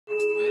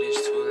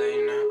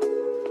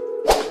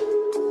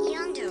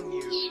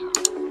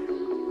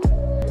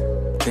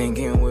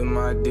Thinking with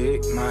my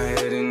dick, my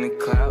head in the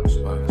clouds.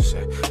 Well,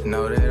 shit.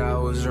 Know that I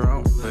was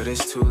wrong, but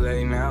it's too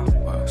late now.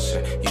 Well,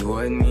 shit. You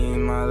wasn't me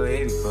and my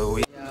lady, but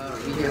we.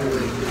 We here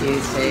with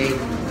Kids Say.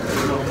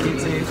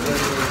 Kids Say.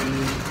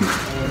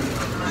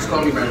 Just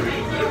call me Brandon.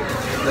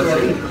 That's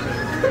it.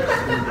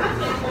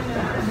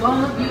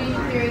 One beauty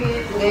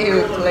period. Hey,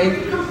 with Clay.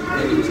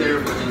 Hey,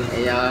 terrible.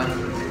 Hey, y'all.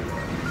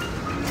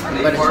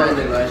 You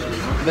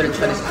better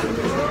try this.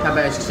 How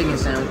about a chicken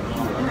sandwich?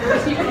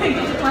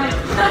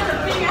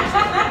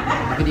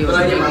 Videos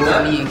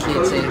of me and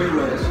Kids Say.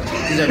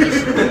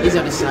 These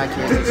are the side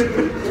characters.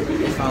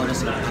 They followed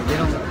us. They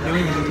don't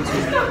even do this.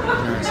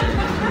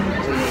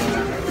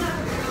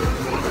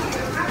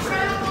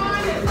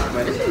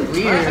 But it's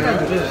weird. I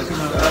gotta do this.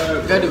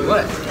 Gotta do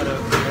what?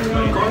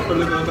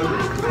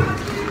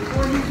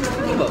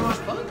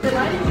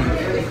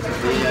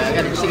 Yeah, I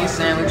got a chicken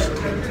sandwich.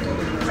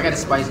 I got a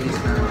spicy this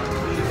time.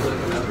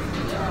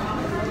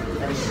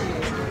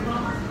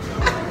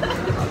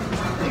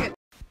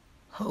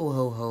 Ho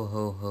ho ho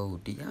ho ho.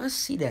 Do y'all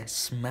see that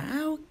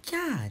smile?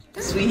 God,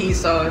 that's sweet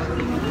sauce. Bro,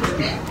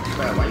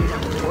 why you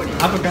not recording?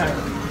 I forgot.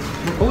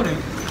 Recording.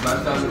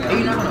 Hey,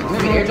 you not gonna do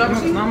me airdrop?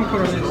 No, I'm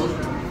recording this. Oh,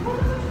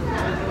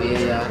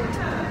 yeah.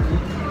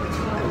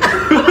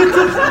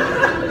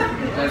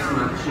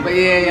 But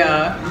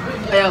yeah.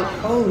 Hey,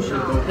 oh shit,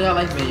 bro. Hey, y'all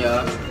like me,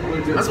 y'all.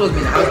 I'm supposed to be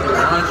in the house doing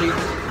laundry.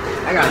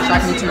 I got a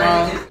shock me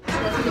tomorrow.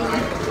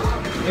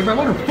 Hey, bro,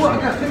 what the fuck? I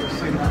got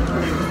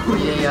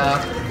pictures. Yeah.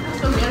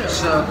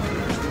 So,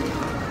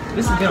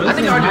 This is I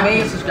think I already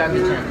made subscribe to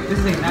the channel. This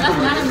is a That's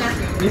not a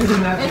napkin. This is a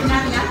napkin. It's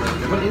not a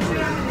napkin. What is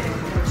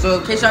it? So,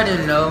 in case y'all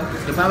didn't know,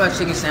 the Popeyes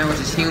chicken sandwich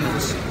is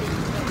humans.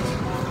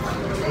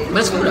 But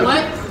it's food.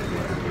 What?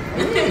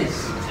 It is.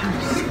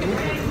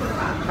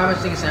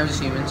 Popeyes chicken sandwich is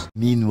humans.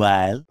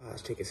 Meanwhile,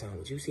 chicken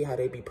sandwich. You see how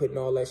they be putting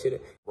all that shit in?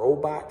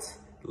 Robots,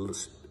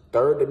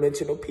 third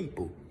dimensional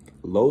people,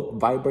 low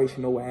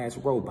vibrational ass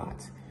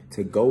robots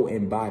to go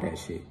and buy that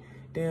shit.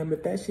 Damn,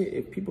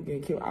 if people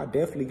getting killed, I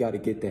definitely got to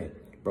get that.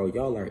 Bro,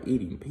 y'all are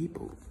eating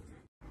people.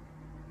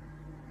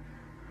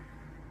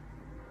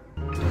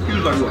 He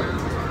was like, what?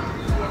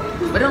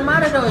 But it don't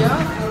matter though, y'all.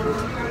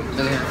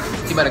 Look at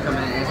him. He better come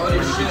in and answer. Oh,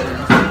 this shit.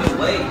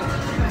 Wait.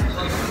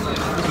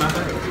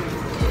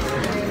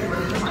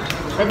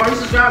 Hey, bro, you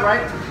subscribe,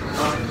 right?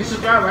 You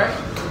subscribe, right?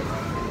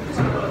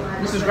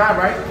 You subscribe,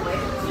 right?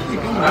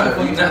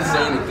 You're not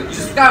saying it. You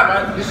subscribe,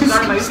 right? You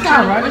subscribe, right? You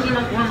subscribe, right? What's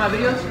one of my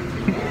videos?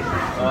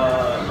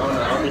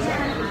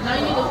 No,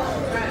 you need to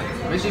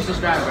subscribe. Make sure you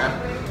subscribe, bro.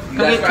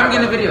 Come get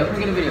in the video. Come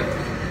get in the video.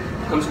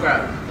 Come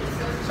subscribe.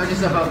 Start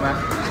yourself out, bro.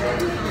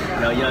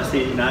 Yo, y'all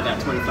see, I got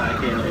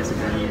 25K on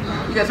Instagram.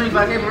 You got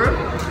 25K for real?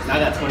 I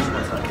got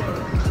 25K.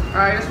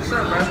 Alright, that's what's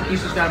up, bro. You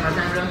subscribe to my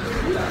channel, though?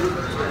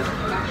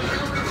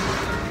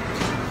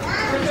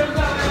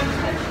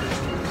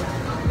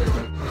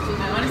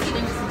 I want to see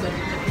them some good.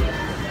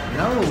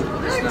 No.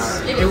 It's not.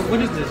 Hey, what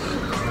is this?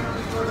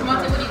 Come on,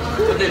 what do you want?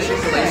 Put that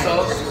Chick-fil-A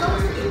sauce.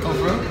 Oh,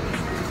 bro?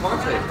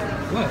 Monte.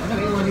 What? I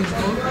never ate one of these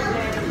before.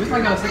 This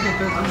like our second,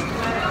 third time.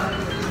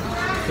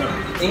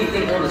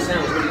 Anything on the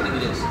sandwich, what do you think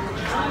it is?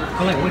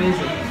 I'm like, what is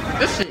it?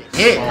 This shit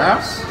hit, bro.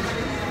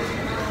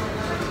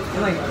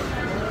 I'm like,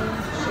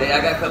 Hey, I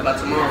got cut by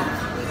tomorrow.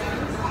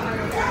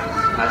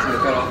 I should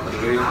have cut off the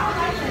grill.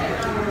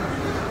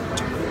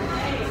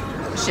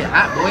 This shit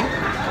hot, boy.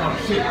 oh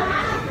shit.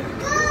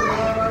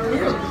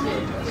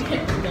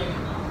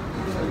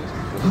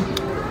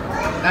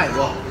 Nice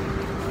walk.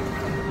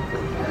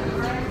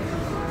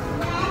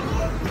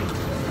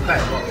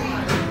 Nice walk.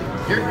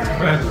 You're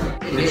Right.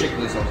 The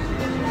Chick-fil-A sauce.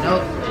 no.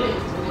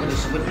 What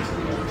is what?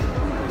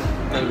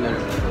 Doesn't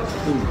matter.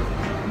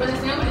 But the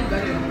sandwich is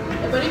better.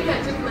 But if you had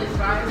Chick-fil-A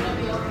fries, that'd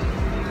be okay.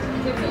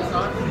 Chick-fil-A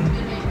sauce.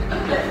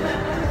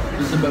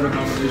 This is a better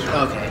conversation.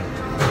 Okay.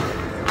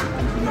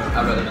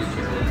 I'd rather do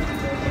Chick-fil-A.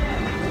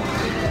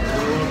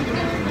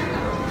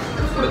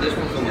 But this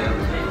one's from there.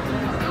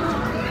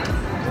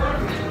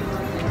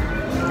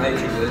 I hate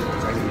Chick-fil-A.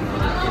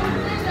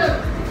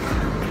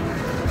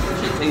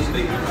 Shit tastes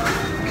big.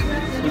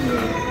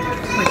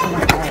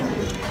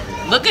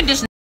 Look at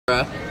this,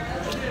 bro.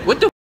 What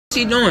the is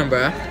he doing,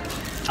 bro? I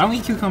don't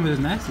eat cucumbers,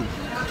 it's nasty.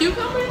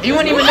 Cucumber? You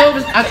wouldn't even know it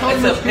was. I told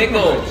It's him a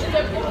pickle.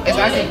 it's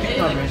actually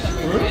cucumbers.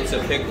 It's a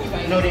pickle.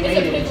 No, they made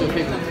it into a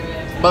pickle.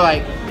 But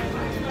like,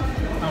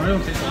 I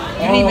don't taste it.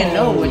 you didn't even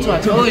know until I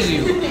told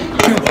you.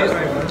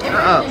 Shut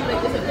up.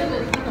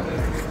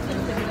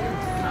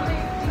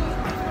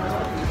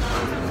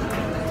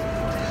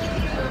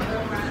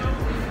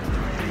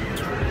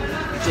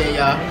 Yeah,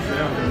 y'all.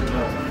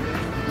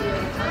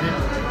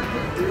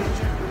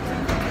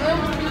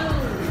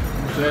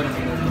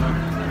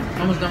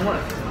 Almost done what?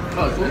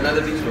 Oh, it's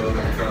Another beach roll.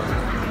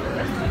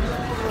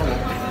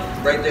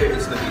 Right there,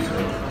 it's the beach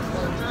roll.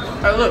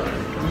 Hey, look.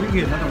 We can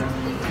get another one.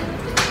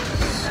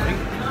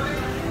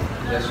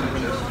 That's what you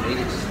just made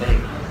it steak.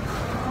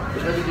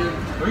 What you do?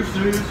 Are you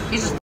serious?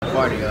 He's just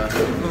party, y'all.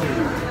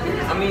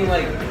 I mean,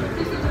 like,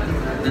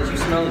 did you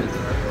smell it?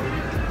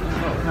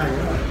 Not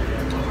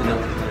yet. No.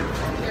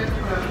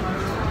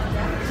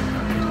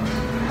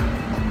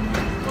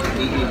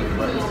 eating,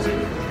 but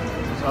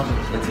it's awesome.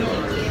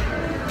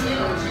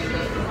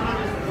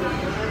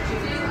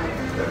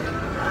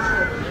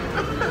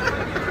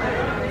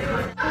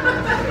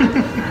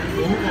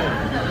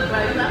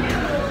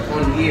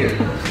 On here.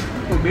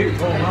 Oh, big.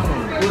 Oh, my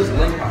phone. Who is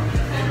Link Pop?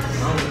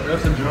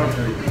 That's a job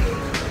thing.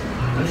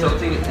 I'm so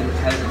thinking it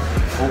has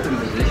open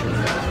positions.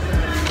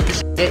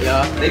 Hit,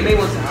 y'all. They may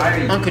want to hire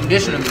you.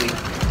 Unconditionally.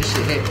 This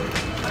shit hit.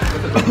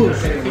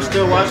 He's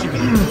still watching me.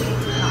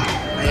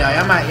 Hey,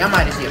 y'all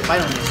might just see a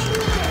fight on this.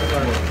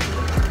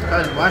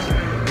 Y'all just watching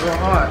me real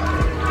hard.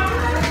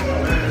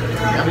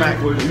 Y'all might.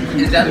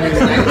 Is that like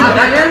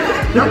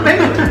snack? No,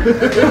 baby.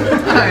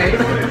 Alright.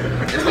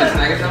 Is that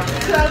snack account?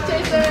 Cloud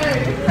chaser.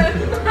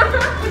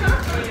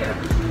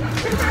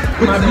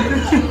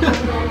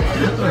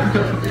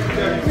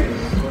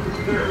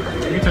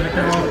 You turn the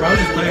camera off, bro. I was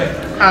just playing.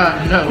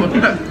 No.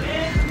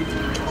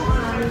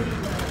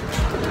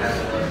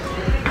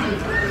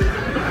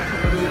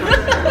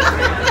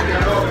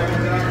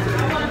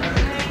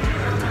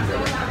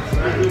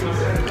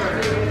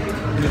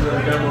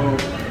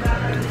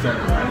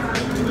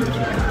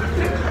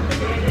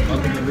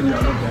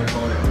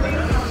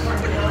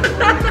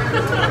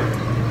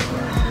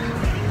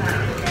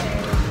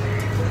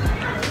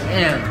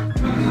 Damn.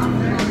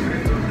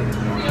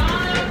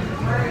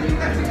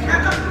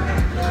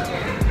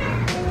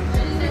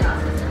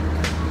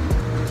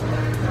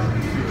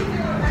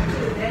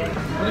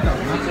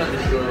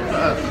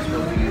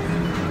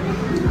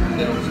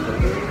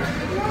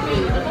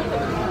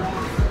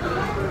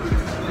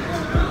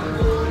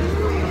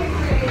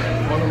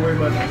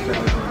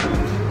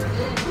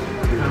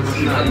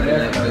 Not even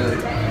that good.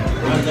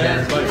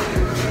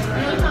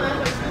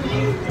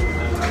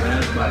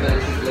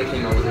 They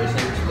came over there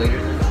sandwich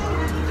later.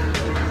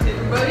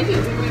 Bro, you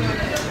keep doing that.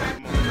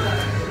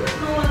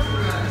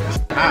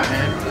 Hot,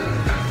 man.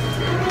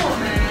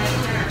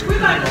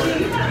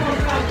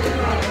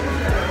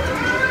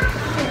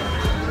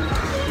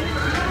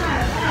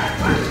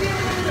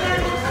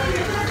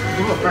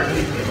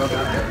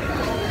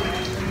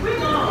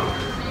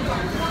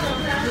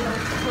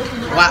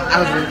 Wow, I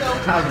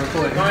was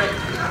recording.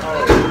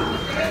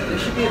 There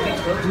should be a big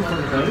book.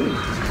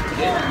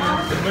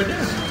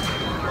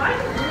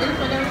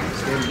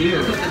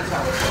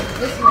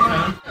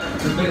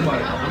 Just think about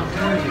it.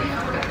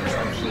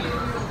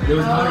 It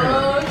was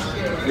hiring.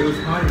 It was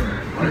hiring.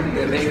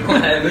 They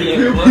don't have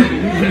any money.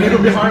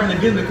 It'll be hiring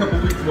again in a couple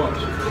weeks. Watch.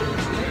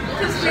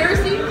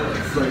 Conspiracy?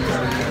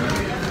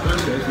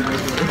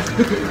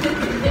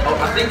 Oh,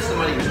 I think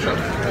somebody was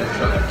trucking in the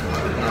truck.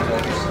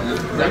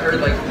 I heard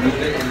like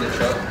movement in the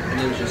truck, and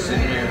it was just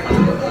sitting there in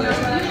front of the.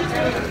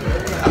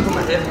 I put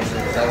my headphones in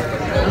because I was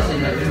like,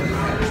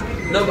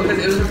 oh. No, because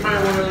it was in front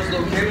of one of those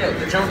little carryout,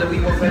 the jump that we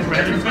walk past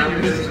every time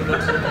we visit some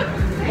books.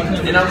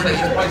 And I was like,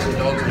 there's probably some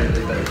dogs in there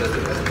that does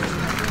it.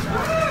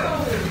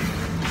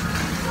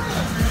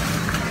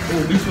 Oh,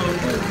 we saw it.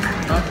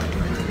 Huh?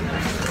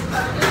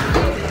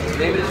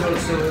 Maybe it's on the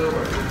Silver Hill.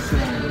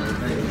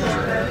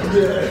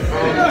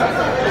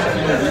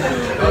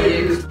 Oh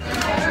yeah, because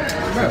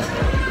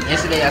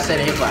Yesterday I said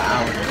it for an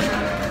hour.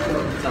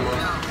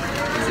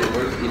 is it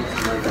worth it?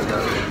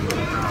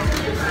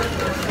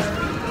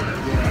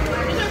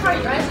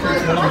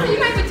 Also, you're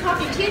not even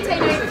talking. Kids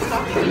ain't even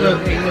talking.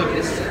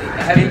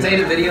 Have you made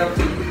a video?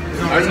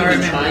 Are you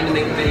even trying to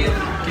make a video?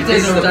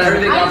 This is the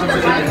perfect I use the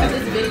opportunity. light of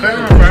this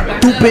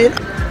video.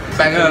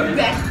 Back up.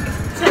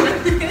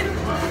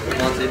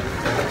 Wanted.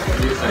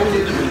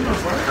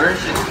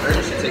 Ernest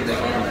should take that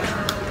phone.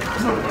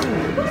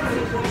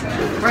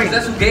 Right.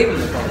 That's who gave him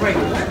the phone. Right.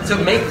 To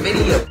make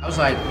video. I was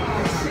like, I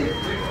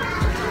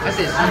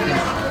said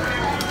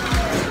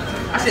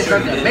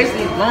something.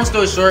 Basically, long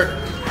story short,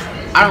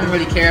 I don't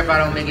really care if I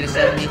don't make it to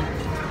 70.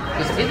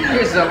 Because 50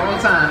 years is a long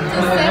time.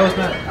 No, it's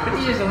not.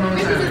 50 years is a long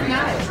This is time.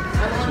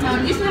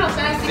 not. You see how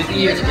fast 50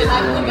 60 years of your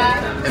life went by?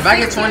 If I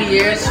get 20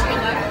 years,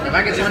 if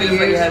I get 20 It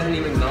years, hasn't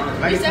even gone.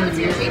 if I get 20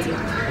 years, 17, 18.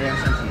 yeah,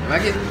 I'm 17. If I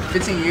get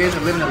 15 years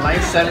of living a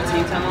life,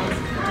 17 times?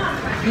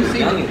 You see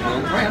Young, me.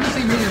 huh? Right, I'm the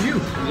same age as you.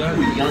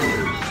 Young.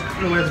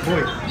 No, as a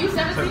boy. You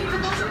 17?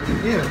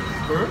 Yeah.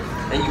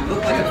 And you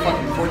look like a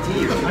fucking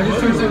 14-year-old. I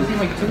just turned 17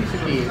 like 2 weeks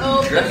ago.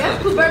 Oh,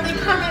 that's cool birthday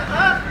coming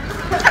up.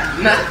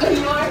 Not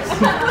Yours.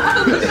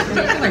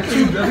 Like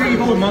 3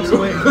 whole months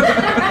away.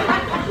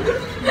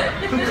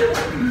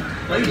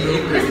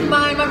 This is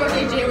mine. My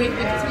birthday, January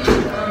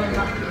 15th.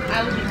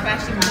 I will be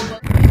crashing the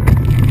book.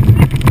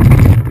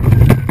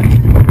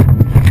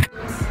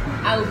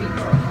 I will be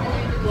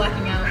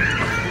blacking out.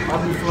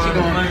 I'll be flying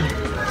the plane.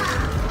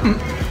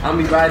 I'll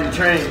be riding the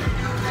train.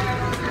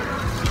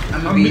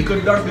 I'll be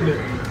good dark in it.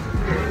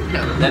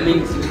 That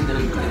means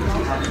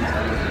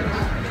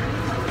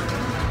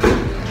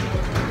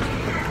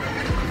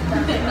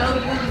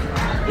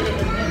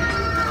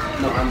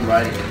no, I'm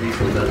riding it. These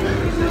ones doesn't make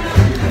any sense.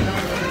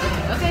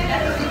 Okay.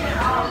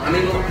 I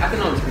mean, well, I can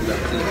always do that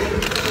too.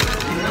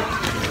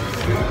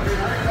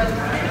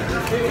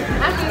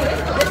 Actually,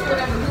 it's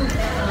whatever moves.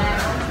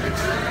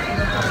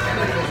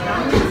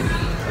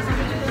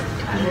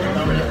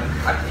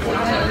 I want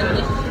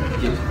to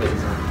give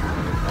space.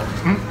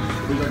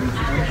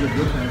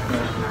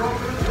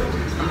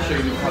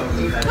 sure you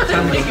probably had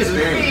Niggas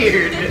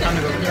weird.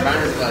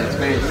 Byron's got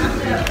experience.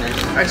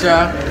 Alright,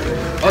 y'all.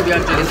 Hope y'all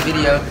enjoyed this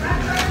video.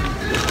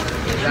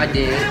 If y'all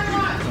did,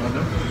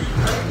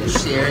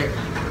 share it.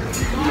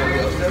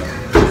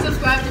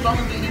 Subscribe to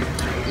Bumble Beauty.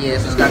 Yeah,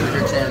 subscribe to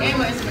her channel. And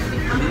my Instagram.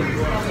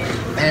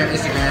 And her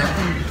Instagram.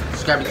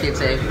 Subscribe to Kid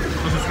Tay.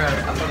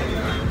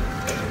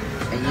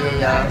 And yeah,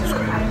 y'all.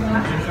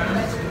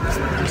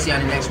 I'll see you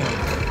on the next one.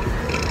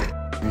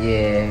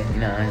 Yeah, you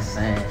know what I'm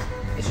saying?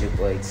 It's your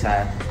boy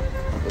Ty.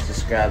 Go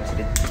subscribe to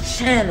the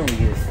channel,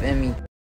 you feel me?